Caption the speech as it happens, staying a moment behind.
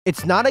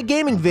It's not a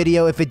gaming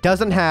video if it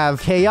doesn't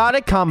have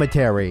chaotic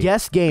commentary,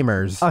 yes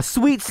gamers, a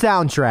sweet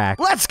soundtrack.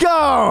 Let's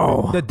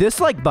go! The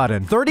dislike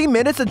button. 30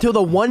 minutes until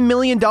the $1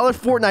 million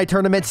Fortnite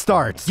tournament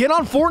starts. Get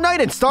on Fortnite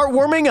and start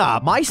warming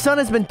up. My son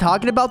has been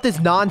talking about this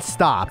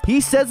non-stop.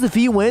 He says if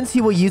he wins, he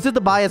will use it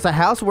to buy us a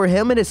house where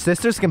him and his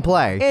sisters can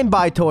play and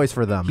buy toys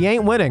for them. He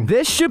ain't winning.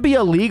 This should be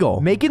illegal.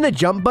 Making the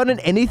jump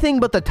button anything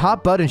but the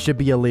top button should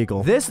be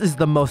illegal. This is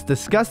the most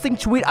disgusting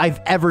tweet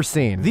I've ever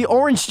seen. The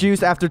orange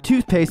juice after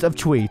toothpaste of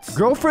tweets.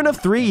 Girlfriend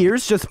of 3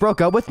 years just broke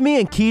up with me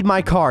and keyed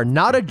my car.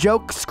 Not a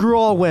joke, screw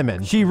all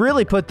women. She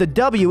really put the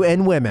W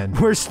in women.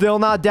 We're still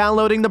not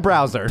downloading the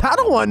browser. I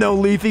don't want no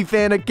Leafy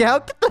fan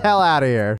account. Get the hell out of here.